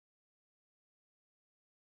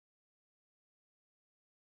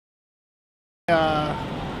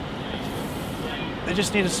They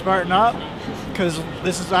just need to smarten up because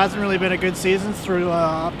hasn't really been a good season through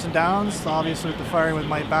ups and downs. Obviously with the firing with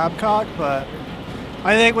Mike Babcock, but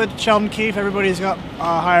I think with Sheldon Keefe, everybody's got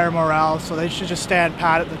higher morale, so they should just stand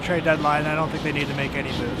pat at the trade deadline. I don't think they need to make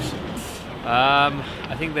any moves.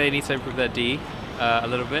 I think they need to improve their D a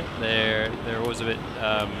little bit. They're always a bit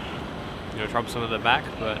troublesome at the back,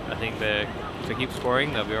 but I think if they keep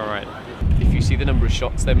scoring, they'll be all right. If you see the number of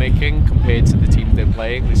shots they're making compared to the team they're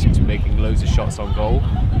playing, they seem to be making loads of shots on goal,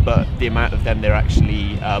 but the amount of them they're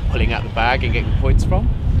actually pulling out the bag and getting points from,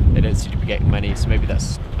 they don't seem to be getting many. So maybe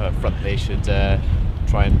that's a front they should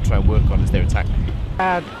try and work on as their attack.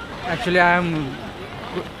 Actually, I am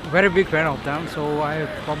very big fan of them, so I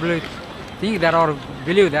probably think that or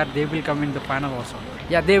believe that they will come in the final also.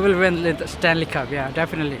 Yeah, they will win the Stanley Cup. Yeah,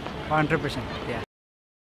 definitely, 100%. Yeah.